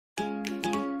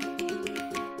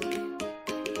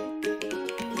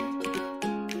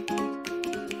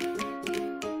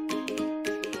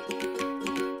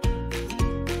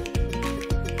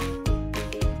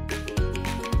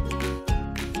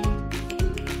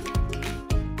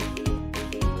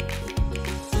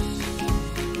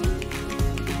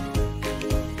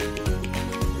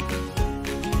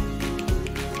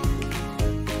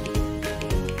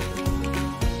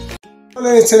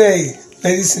Hello today,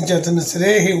 ladies and gentlemen.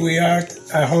 Today here we are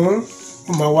at home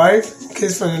with my wife,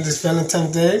 kids for this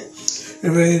Valentine's Day.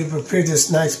 We're ready to prepare this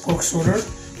nice pork shoulder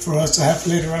for us to have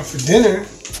later on for dinner.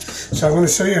 So I'm going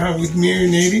to show you how we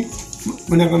marinate it.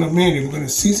 We're not going to marinate it, we're going to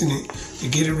season it to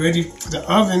get it ready for the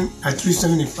oven at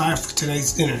 375 for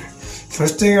today's dinner.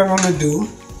 First thing I'm going to do,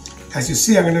 as you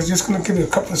see, I'm just going to give it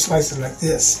a couple of slices like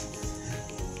this.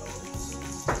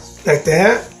 Like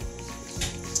that,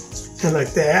 and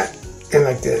like that, and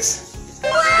like this.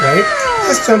 Right?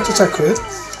 As gentle as I could.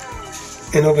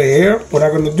 And over here, what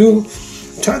I'm going to do,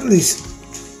 try to at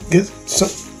least get some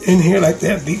in here like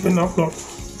that, deep enough, look.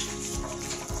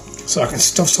 So I can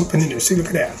stuff something in there. See, look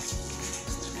at that.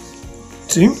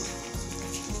 See?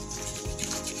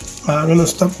 I'm going to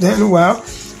stuff that in a while.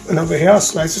 And over here, I'll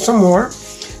slice it some more.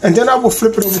 And then I will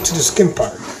flip it over to the skin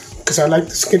part. Because I like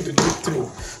the skin to dip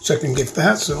through. So I can get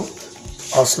that. So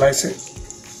I'll slice it.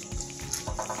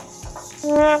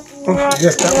 Oh,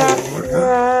 yes, that one will work, huh?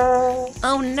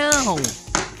 Oh no!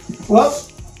 Well,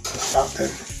 stop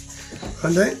that.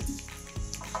 One day.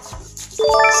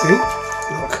 See?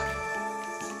 Look.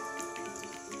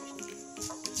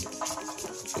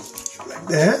 Like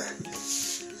that.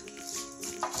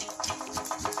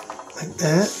 Like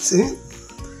that. See?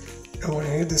 And over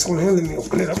here, this one here, let me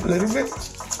open it up a little bit.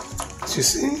 As you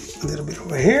see, a little bit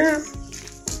over here.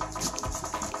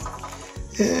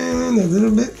 And a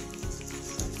little bit.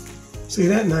 See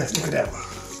that? Nice. Look at that one.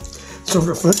 So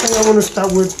the first thing I want to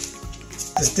start with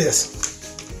is this.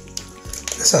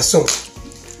 This is some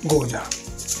goya.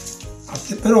 I'll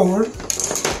flip it over,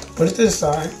 put it to the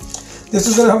side. This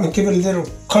is going to help me give it a little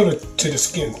color to the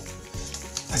skin.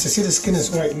 As you see, the skin is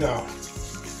white now.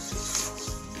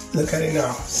 Look at it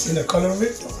now. See the color of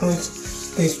it? The orange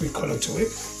pastry color to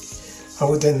it. I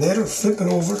would then let it flip it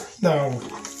over now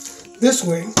this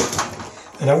way.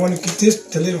 And I want to get this,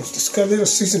 it's got a little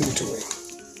seasoning to it.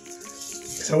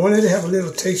 So I wanted to have a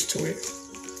little taste to it.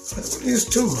 I don't want to use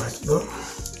too much, but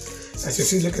as you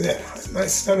see, look at that.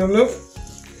 Nice sounding look.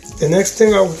 The next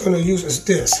thing I was going to use is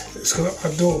this. It's called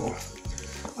adobo.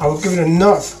 I will give it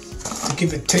enough to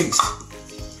give it taste.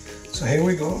 So here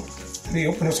we go. Let me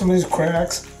open up some of these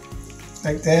cracks.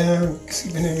 Like that.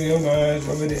 Keeping it real nice.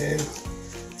 Rub it in.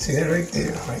 See that right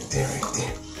there? Right there, right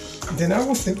there. And then I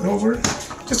will flip it over.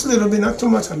 Just a little bit, not too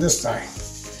much on this side.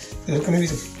 It's going to be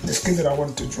the skin that I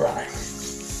want it to dry.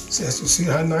 So as you see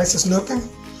how nice it's looking.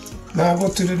 Now I'll go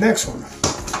to the next one.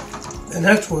 The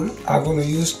next one, I'm going to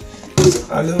use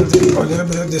a little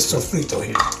bit of this sofrito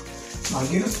here. I'll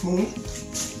get a spoon.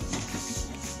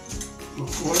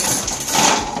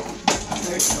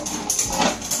 There you go.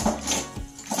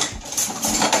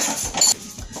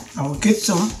 I will get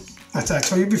some, as I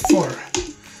told you before,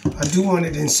 I do want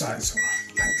it inside, so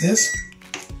like this.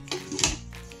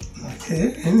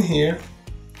 Here, in here.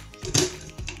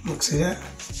 Look, see that?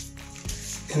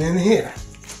 And in here.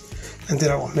 And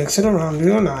then I will mix it around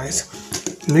real nice.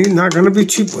 And you're not going to be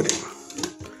cheap with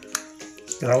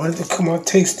it. And I want it to come out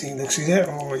tasty. Look, see that?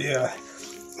 Oh, yeah.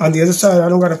 On the other side, I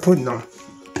don't got to put none.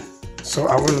 So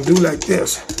I'm going to do like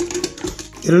this.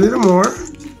 Get a little more.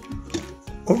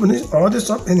 Open it, all this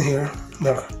up in here.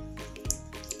 Look.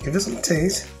 Give it some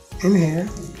taste. In here.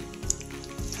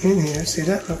 In here. See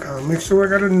that? Look, I'll make sure I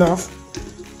got enough.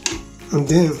 And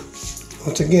then,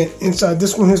 once again, inside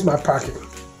this one is my pocket.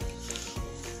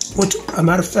 Which, as a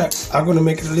matter of fact, I'm going to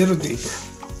make it a little deeper.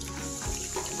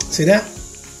 See that?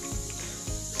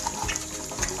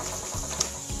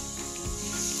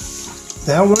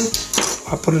 That one,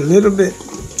 I put a little bit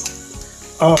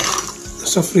of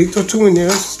sofrito too in there.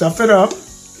 Stuff it up.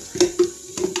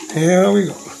 Here we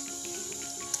go.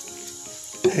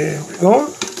 Here we go.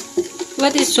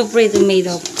 What is sofrito made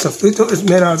of? Sofrito is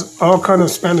made out of all kinds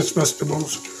of Spanish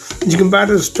vegetables. You can buy it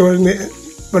at the store,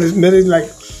 but it's made like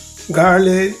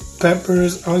garlic,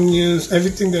 peppers, onions,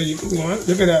 everything that you can want.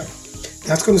 Look at that.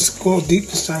 That's going to go deep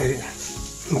inside here.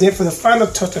 And then for the final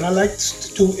touch that I like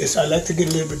to do is I like to get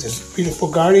a little bit of this beautiful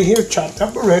garlic here, chopped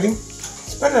up already.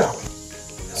 Spread it out.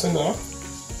 That's enough.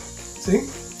 See?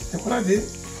 That's what I did.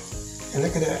 And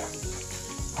look at that.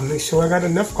 I'll make sure I got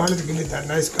enough garlic to give it that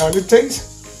nice garlic taste.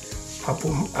 I'll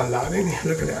put a lot in here.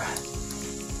 Look at that.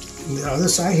 And the other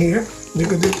side here.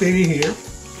 Look at this baby here.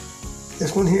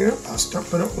 This one here, I'll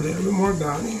stuff it up with a little bit more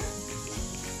garlic.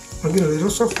 I'll get a little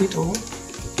sofrito.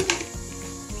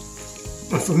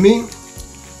 And for me,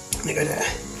 look at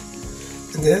that.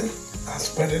 And then I'll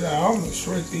spread it out. Make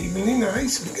sure it's evenly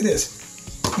nice. Look at this.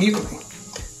 Evenly.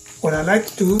 What I like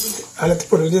to do, I like to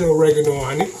put a little oregano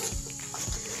on it.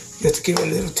 Just to give it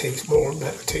a little taste,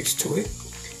 better taste to it.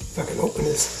 If I can open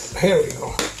this, here we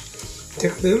go.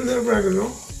 Take a little oregano.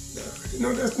 You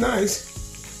know, that's nice.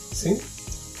 See?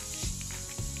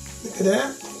 Look at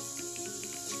that.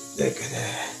 Look at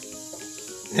that.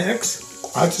 Next,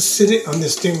 I'll just sit it on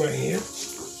this thing right here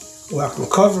where I can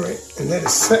cover it and let it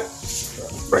set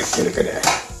right there. Look at that.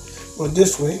 Well,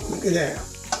 this way, look at that.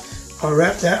 I'll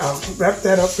wrap that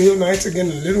up real nice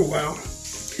again in a little while.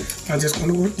 I'm just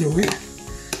going to go through it.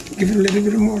 Give it a little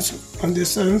bit more on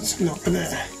this side. Look at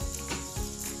that.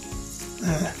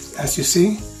 As you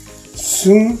see,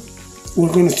 soon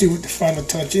we're going to see what the final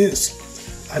touch is.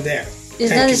 There. Is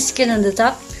that the skin on the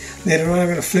top? Later on, I'm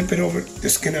going to flip it over the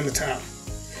skin on the top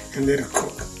and let it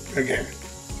cook again.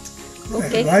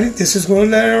 Okay. Everybody, this is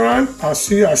going later on. I'll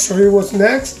show you what's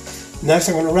next. Next,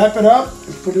 I'm going to wrap it up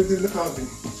and put it in the oven.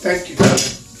 Thank you.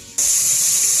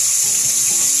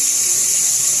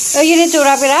 Oh, you need to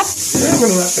wrap it up? Yeah, I'm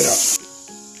going to wrap it up.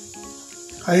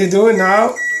 How you doing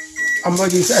now? I'm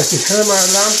going to use, as you hear my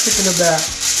alarm tick in the back.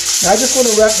 Now I just want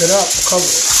to wrap it up, cover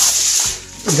it.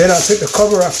 And then I'll take the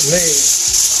cover off the layers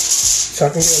so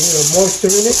I can get a little moisture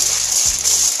in it.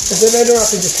 And then later I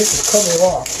can just take the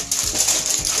cover off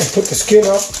and put the skin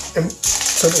up, and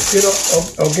so the skin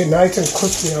will get nice and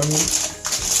crispy on me.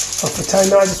 But for time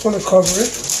now, I just want to cover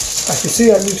it. As you see,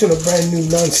 I'm using a brand new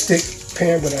non-stick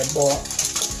pan that I bought.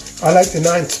 I like the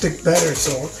non-stick better,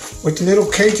 so with the little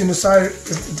cage in the side,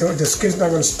 the skin's not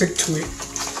going to stick to it.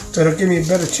 So it'll give me a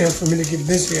better chance for me to get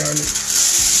busy on it.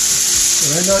 So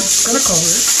right now, I'm just going to cover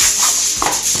it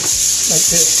like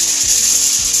this.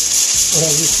 What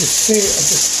I used to see, I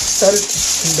just set it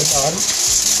in the bottom.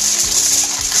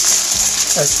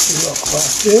 I see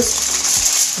across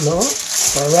this. No.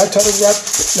 All right, try to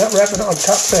not wrap it on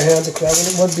top of the handle because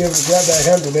I wouldn't be able to grab that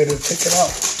handle later to take it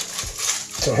out.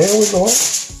 So here we go.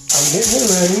 I'm getting it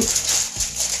ready.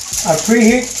 I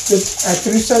preheat at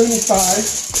 375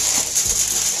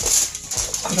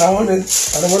 because I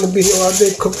don't want to be here all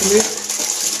day cooking it.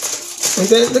 And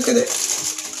then look at it.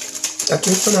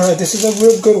 This is a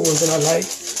real good one that I like.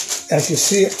 As you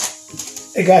see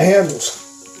it got handles.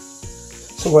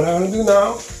 So what I'm going to do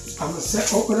now, I'm going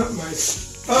to open up my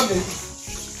oven.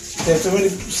 That's already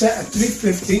set at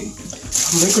 350.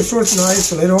 I'm making sure it's nice.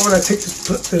 So later on, I take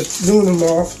this aluminum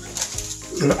off.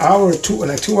 In an hour or two,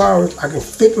 like 2 hours, I can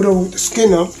flip it over with the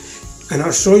skin up, and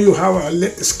I'll show you how I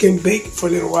let the skin bake for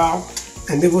a little while,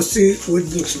 and then we'll see what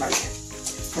it looks like.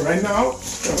 But right now,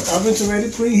 the oven's already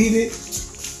preheated.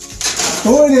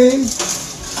 Throw it in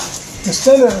the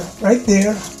center right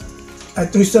there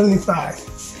at 375,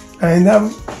 and I'll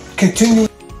continue.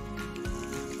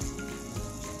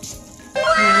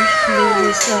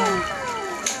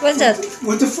 What's that?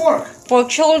 With the fork. Pork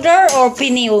shoulder or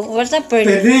pernil? What's that?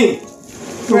 Pernil.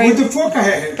 With the fork I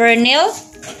had. Pernil?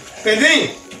 Pernil.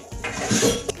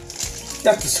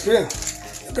 That's the skin.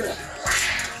 Look at that.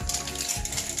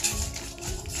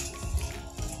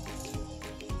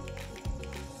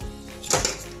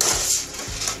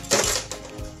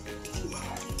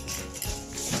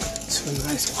 So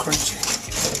nice and crunchy.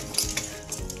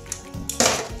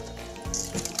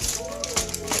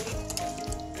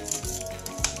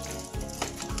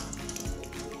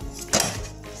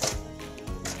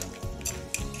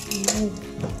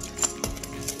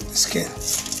 Skin.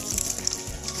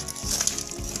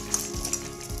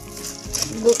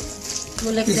 Go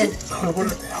like that.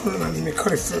 Hold on, let me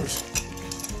cut it first.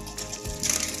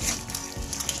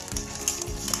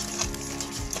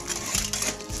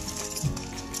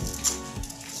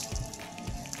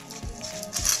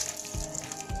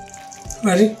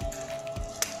 Ready?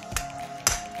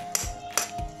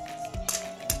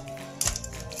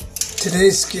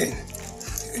 Today's skin.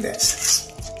 Look at that.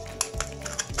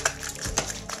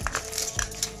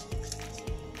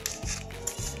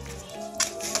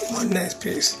 One nice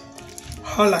piece.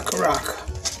 Hard like a rock.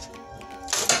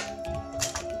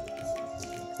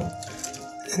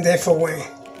 And therefore weigh.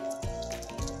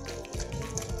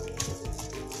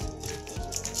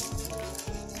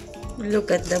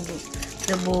 Look at the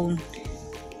bone.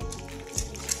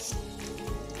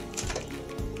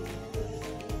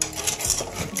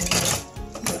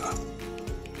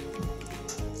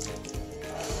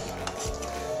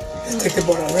 Take the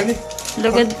bone already.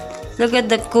 Look at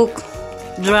the cook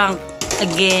drunk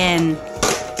again.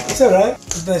 It's alright.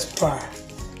 The best part.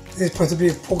 It's supposed to be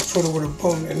a pork shoulder with a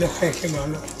bone, and look how it came out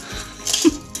now.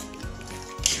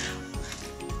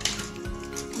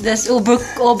 That's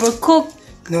overcooked.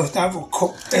 No, it's not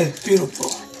overcooked. It's beautiful.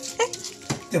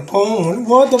 The bone,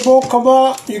 when the bone come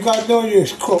out, you gotta know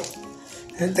it's cooked.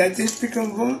 And that this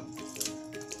become bone.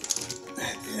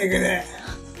 Look at that.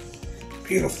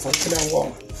 Beautiful. Look at that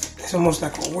wall. It's almost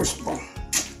like a wishbone.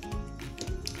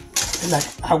 Like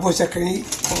I wish I could eat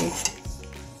bones.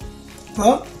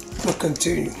 But we'll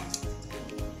continue.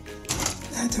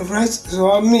 The rest is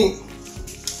all me.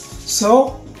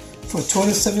 So, for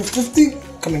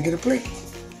 $27.50, come and get a plate.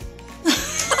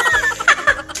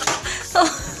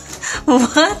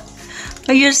 What?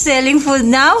 Are you selling food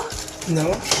now?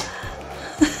 No.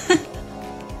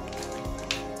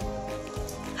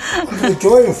 I'm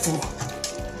enjoying food.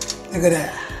 Look at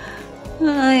that. Oh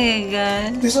my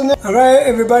God. This one. All right,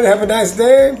 everybody, have a nice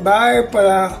day. Bye.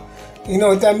 But you know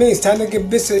what that means? Time to get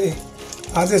busy.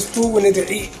 All this food we need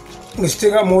to eat. We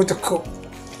still got more to cook.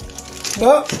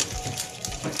 But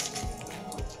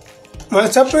when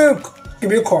it's up here, give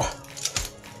me a call.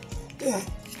 Yeah.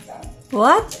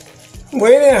 What?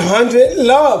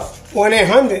 1-800-LOVE.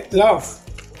 1-800-LOVE.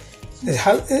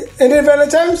 Any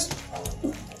Valentine's?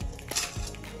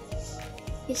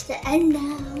 It's the end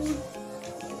now.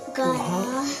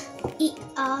 Gonna eat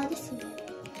all the food.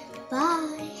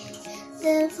 Bye.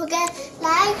 Don't forget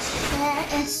like, share,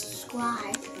 and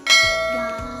subscribe.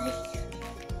 Bye.